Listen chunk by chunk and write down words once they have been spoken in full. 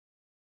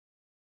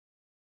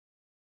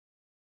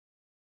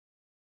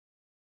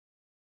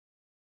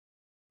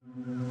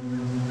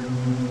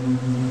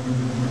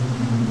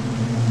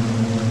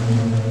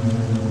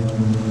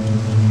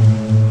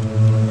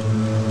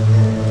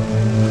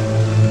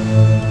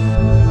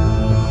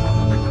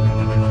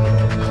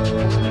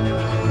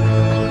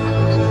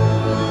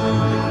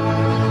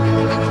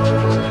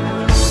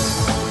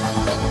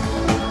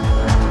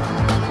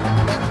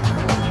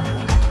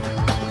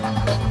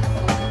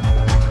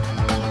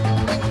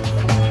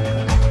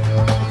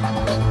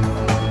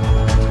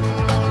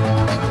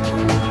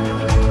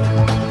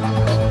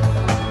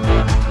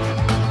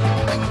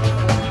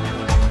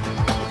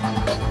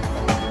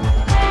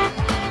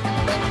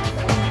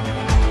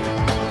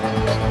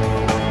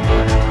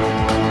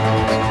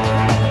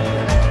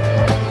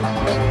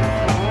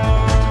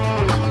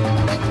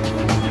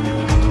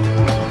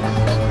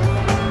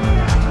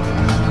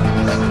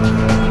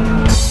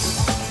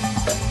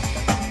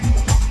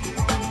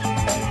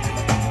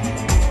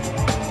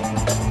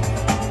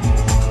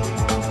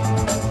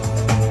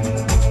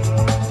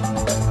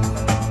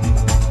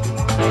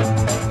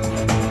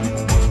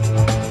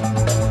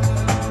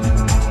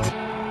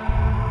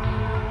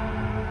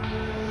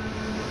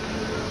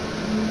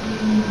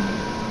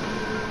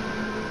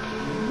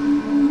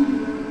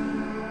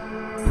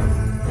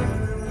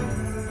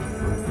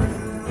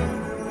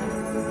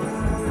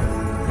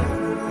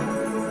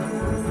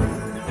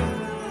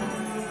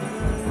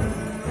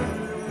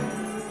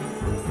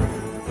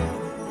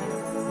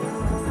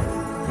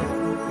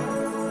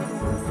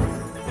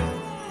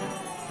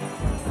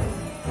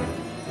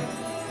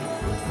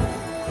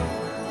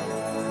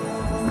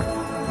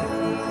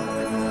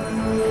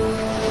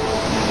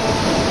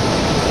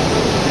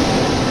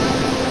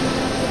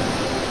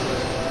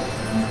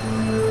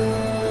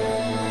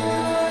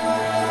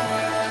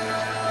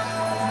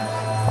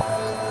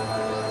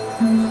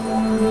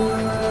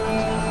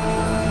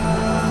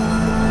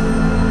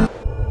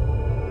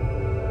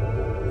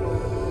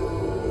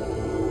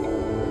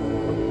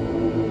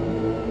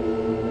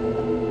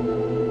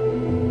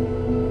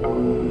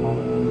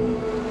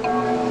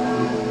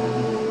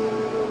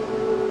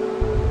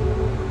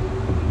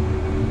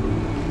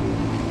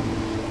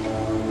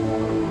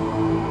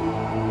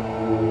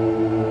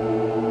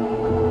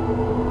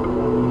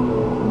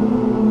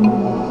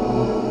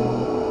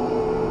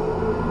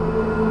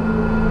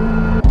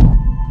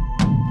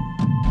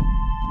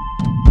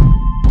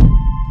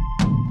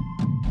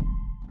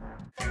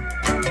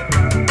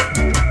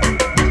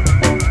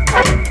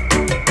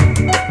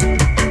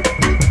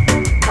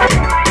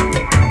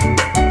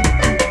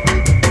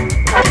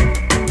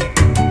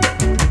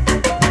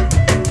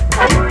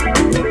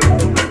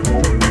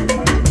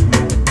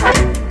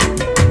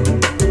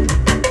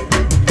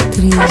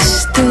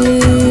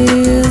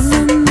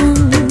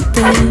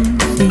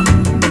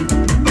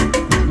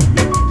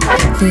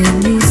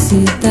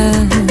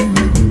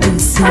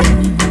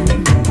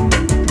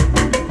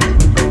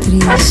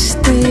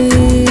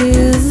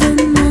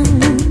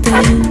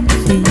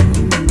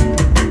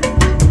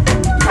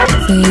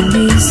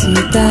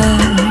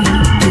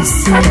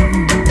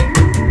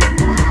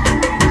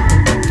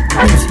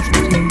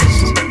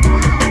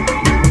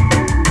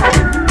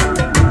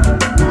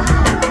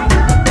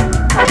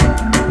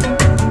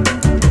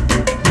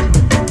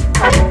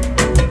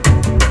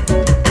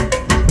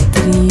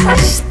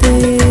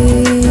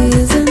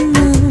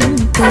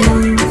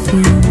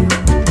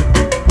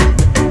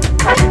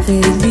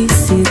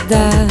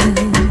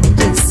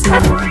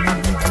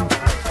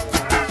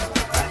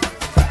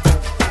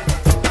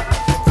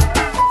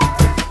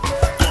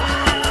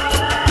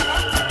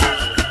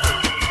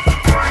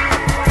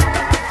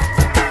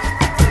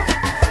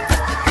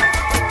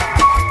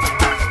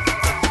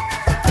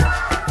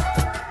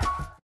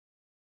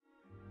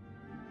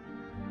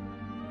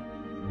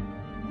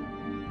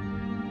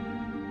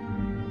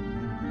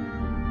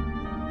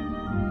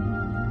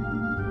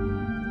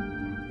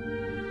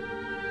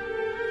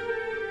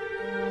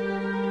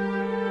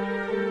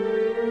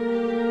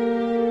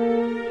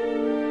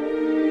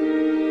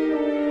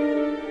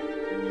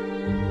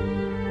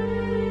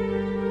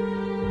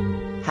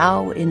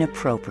How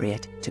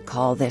inappropriate to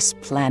call this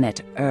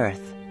planet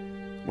Earth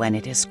when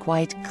it is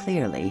quite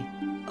clearly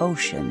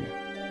ocean.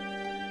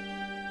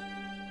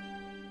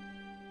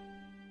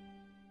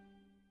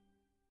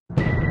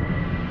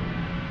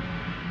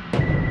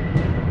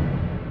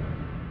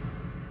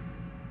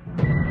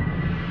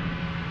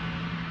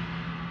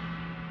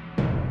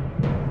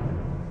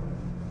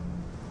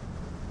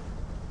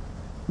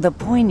 The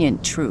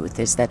poignant truth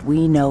is that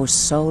we know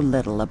so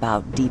little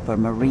about deeper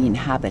marine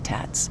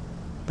habitats,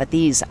 but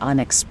these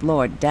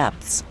unexplored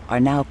depths are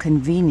now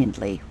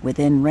conveniently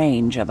within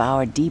range of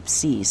our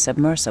deep-sea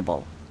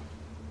submersible.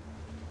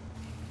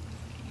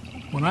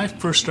 When I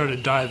first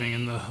started diving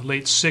in the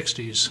late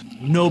 60s,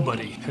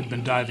 nobody had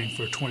been diving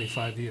for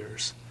 25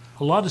 years.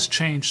 A lot has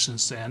changed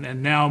since then,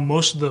 and now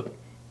most of the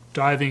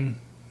diving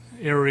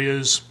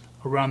areas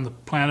around the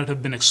planet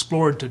have been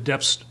explored to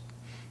depths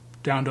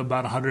down to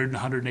about 100 and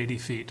 180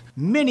 feet.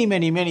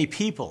 Many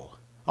people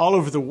all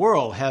over the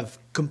world have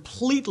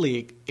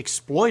completely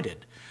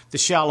exploited the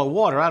shallow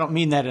water. I don't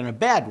mean that in a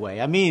bad way.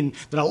 I mean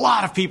that a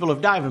lot of people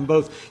have dived, and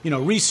both,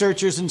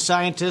 researchers and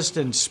scientists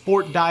and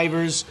sport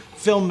divers,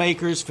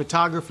 filmmakers,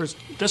 photographers.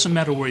 It doesn't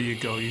matter where you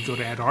go. You go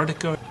to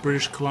Antarctica,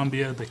 British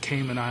Columbia, the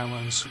Cayman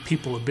Islands,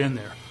 people have been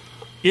there.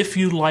 If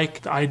you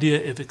like the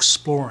idea of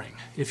exploring,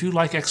 if you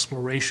like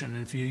exploration,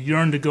 if you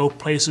yearn to go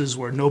places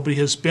where nobody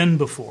has been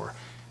before,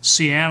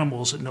 see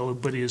animals that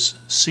nobody has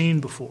seen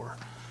before,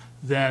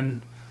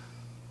 then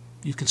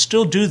you can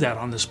still do that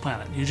on this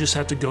planet. You just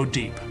have to go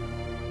deep.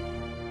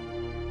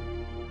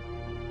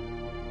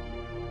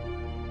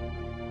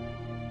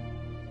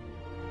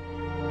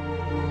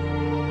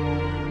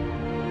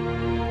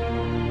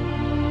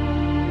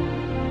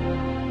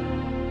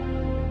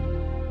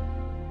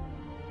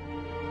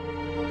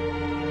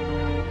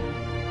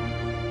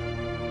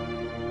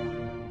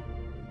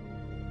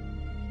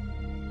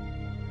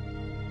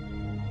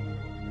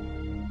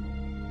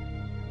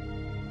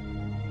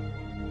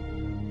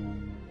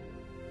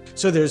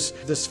 So there's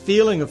this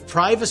feeling of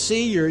privacy.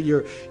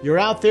 You're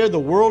out there, the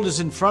world is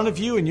in front of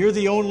you, and you're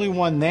the only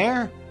one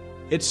there.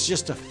 It's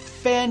just a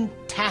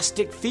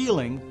fantastic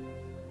feeling.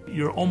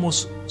 You're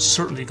almost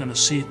certainly going to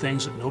see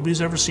things that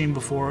nobody's ever seen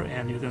before,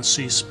 and you're going to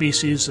see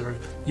species that are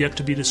yet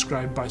to be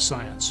described by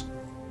science.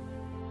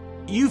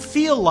 You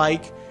feel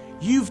like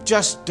you've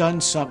just done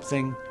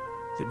something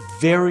that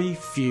very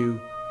few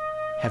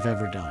have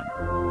ever done.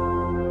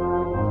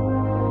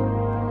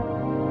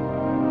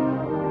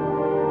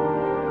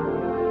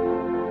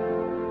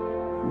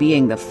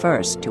 Being the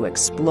first to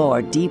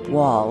explore deep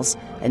walls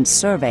and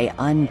survey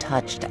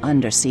untouched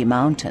undersea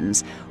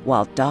mountains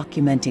while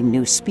documenting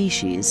new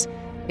species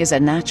is a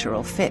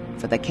natural fit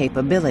for the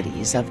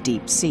capabilities of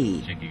deep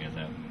sea.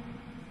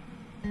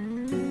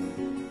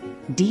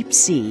 Deep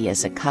Sea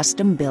is a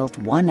custom-built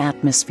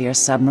one-atmosphere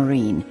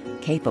submarine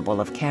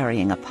capable of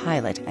carrying a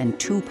pilot and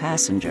 2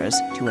 passengers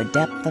to a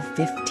depth of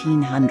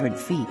 1,500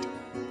 feet.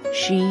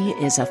 She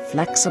is a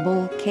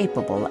flexible,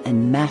 capable,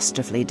 and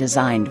masterfully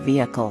designed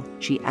vehicle.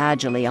 She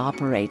agilely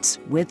operates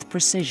with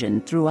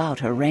precision throughout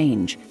her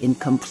range, in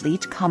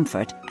complete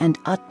comfort and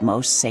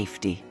utmost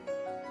safety.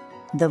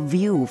 The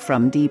view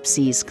from Deep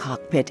Sea's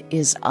cockpit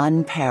is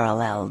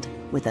unparalleled,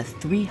 with a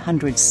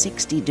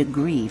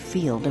 360-degree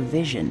field of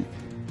vision.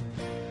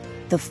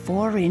 The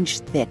 4-inch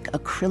thick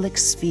acrylic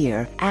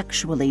sphere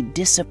actually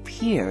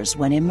disappears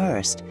when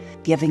immersed,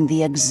 giving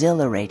the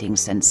exhilarating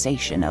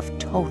sensation of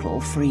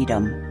total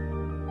freedom.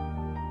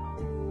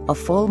 A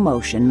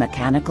full-motion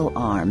mechanical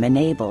arm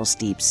enables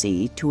Deep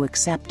Sea to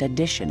accept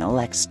additional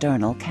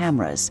external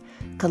cameras,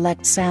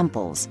 collect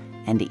samples,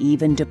 and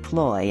even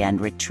deploy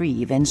and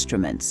retrieve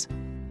instruments.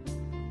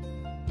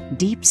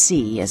 Deep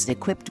Sea is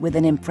equipped with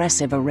an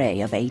impressive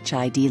array of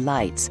HID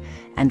lights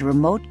and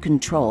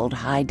remote-controlled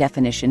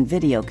high-definition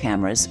video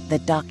cameras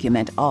that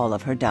document all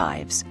of her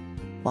dives,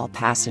 while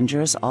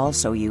passengers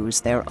also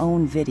use their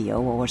own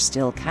video or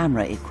still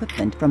camera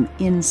equipment from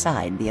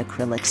inside the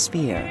acrylic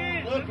sphere.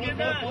 Look.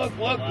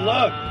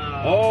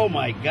 Oh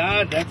my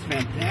God, that's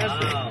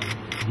fantastic. Wow.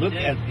 Look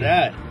at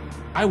that.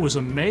 I was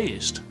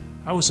amazed.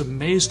 I was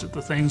amazed at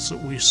the things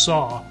that we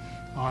saw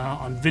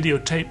on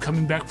videotape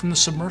coming back from the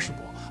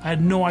submersible. I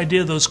had no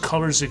idea those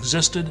colors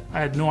existed. I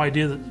had no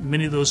idea that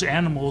many of those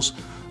animals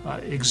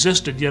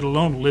existed, yet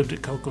alone lived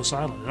at Cocos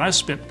Island. And I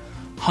spent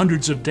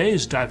hundreds of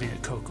days diving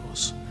at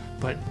Cocos.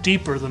 But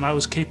deeper than I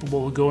was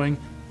capable of going,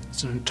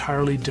 it's an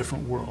entirely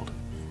different world.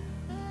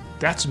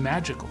 That's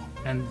magical,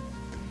 and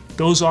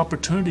those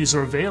opportunities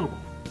are available.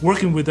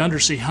 Working with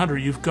Undersea Hunter,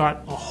 you've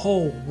got a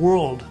whole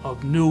world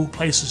of new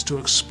places to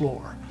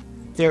explore.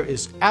 There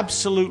is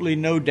absolutely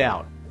no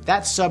doubt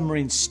that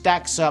submarine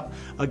stacks up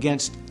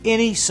against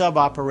any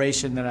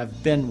sub-operation that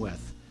I've been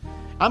with.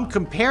 I'm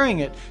comparing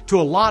it to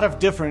a lot of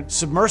different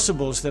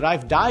submersibles that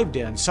I've dived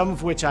in, some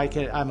of which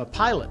I'm a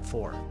pilot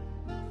for.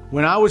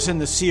 When I was in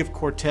the Sea of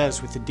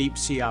Cortez with the deep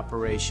sea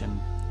operation,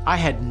 I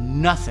had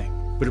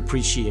nothing but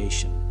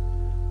appreciation.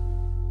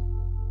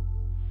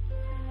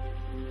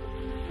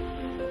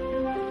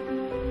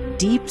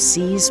 Deep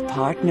Sea's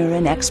partner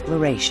in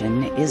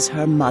exploration is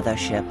her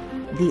mothership,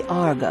 the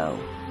Argo,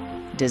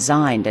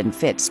 designed and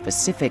fit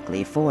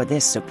specifically for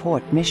this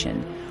support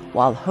mission,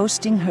 while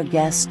hosting her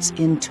guests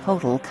in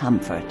total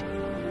comfort.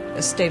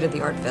 A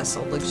state-of-the-art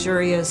vessel,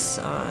 luxurious,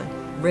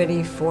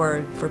 ready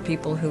for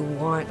people who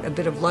want a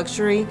bit of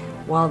luxury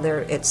while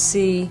they're at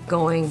sea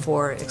going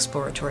for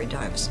exploratory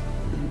dives.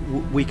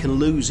 We can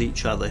lose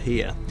each other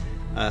here.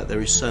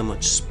 There is so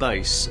much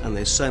space and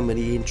there's so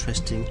many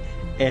interesting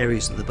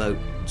areas of the boat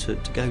to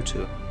go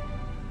to.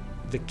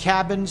 The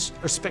cabins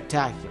are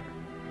spectacular.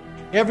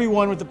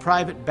 Everyone with a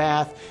private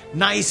bath,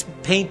 nice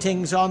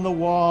paintings on the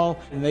wall,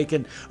 and they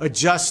can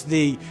adjust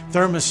the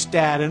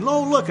thermostat, and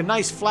oh look, a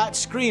nice flat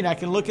screen. I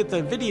can look at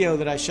the video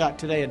that I shot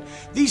today, and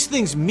these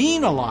things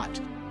mean a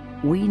lot.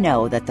 We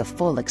know that the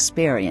full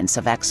experience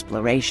of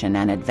exploration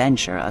and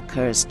adventure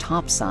occurs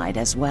topside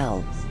as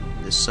well.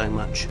 There's so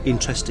much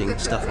interesting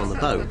stuff on the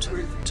boat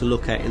to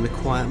look at in the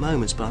quiet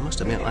moments, but I must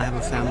admit I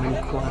haven't found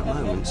many quiet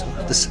moments, I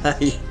have to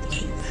say.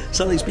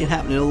 Something's been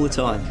happening all the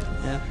time.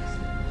 Yeah.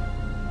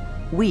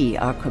 We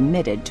are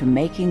committed to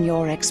making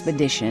your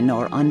expedition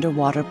or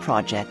underwater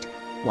project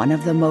one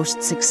of the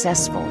most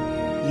successful,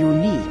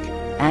 unique,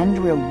 and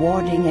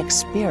rewarding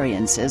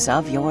experiences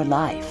of your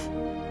life.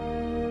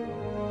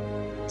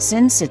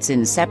 Since its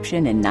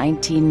inception in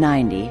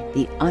 1990,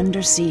 the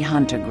Undersea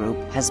Hunter Group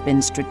has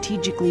been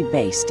strategically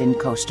based in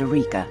Costa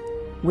Rica.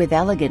 With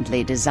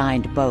elegantly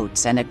designed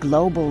boats and a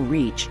global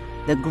reach,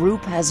 the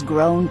group has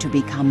grown to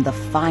become the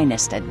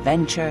finest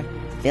adventure,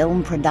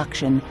 film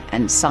production,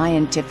 and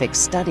scientific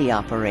study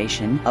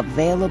operation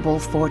available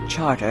for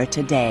charter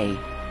today.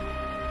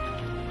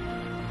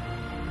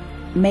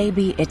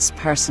 Maybe it's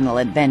personal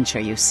adventure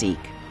you seek,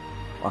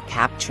 or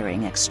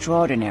capturing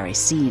extraordinary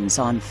scenes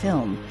on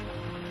film,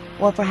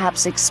 or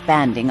perhaps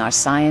expanding our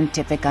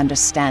scientific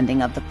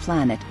understanding of the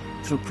planet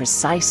through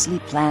precisely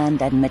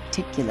planned and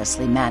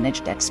meticulously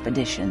managed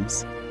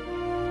expeditions.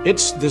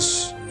 It's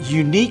this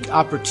unique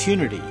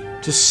opportunity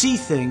to see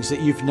things that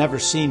you've never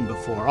seen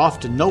before,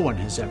 often no one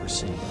has ever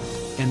seen.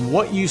 And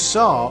what you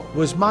saw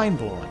was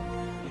mind-blowing.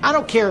 I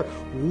don't care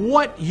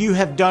what you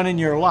have done in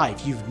your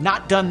life, you've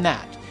not done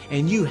that,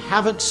 and you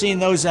haven't seen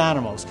those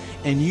animals,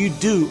 and you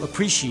do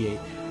appreciate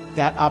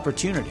that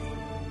opportunity.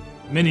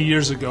 Many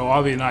years ago,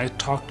 Avi and I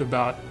talked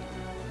about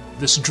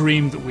this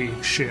dream that we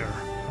share.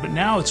 But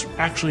now it's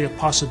actually a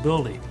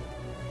possibility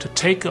to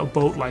take a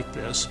boat like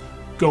this,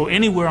 go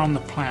anywhere on the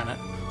planet,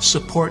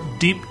 support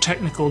deep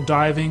technical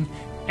diving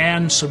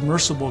and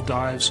submersible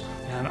dives,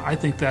 and I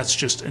think that's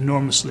just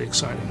enormously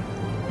exciting.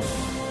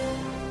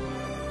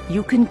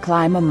 You can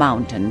climb a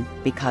mountain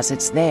because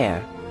it's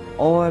there,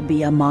 or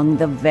be among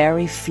the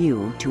very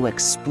few to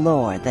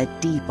explore the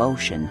deep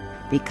ocean,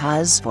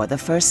 because for the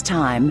first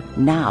time,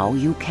 now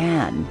you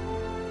can.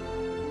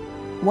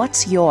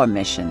 What's your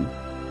mission?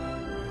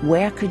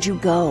 Where could you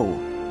go?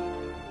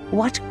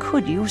 What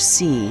could you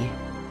see?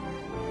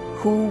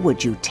 Who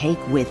would you take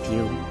with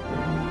you?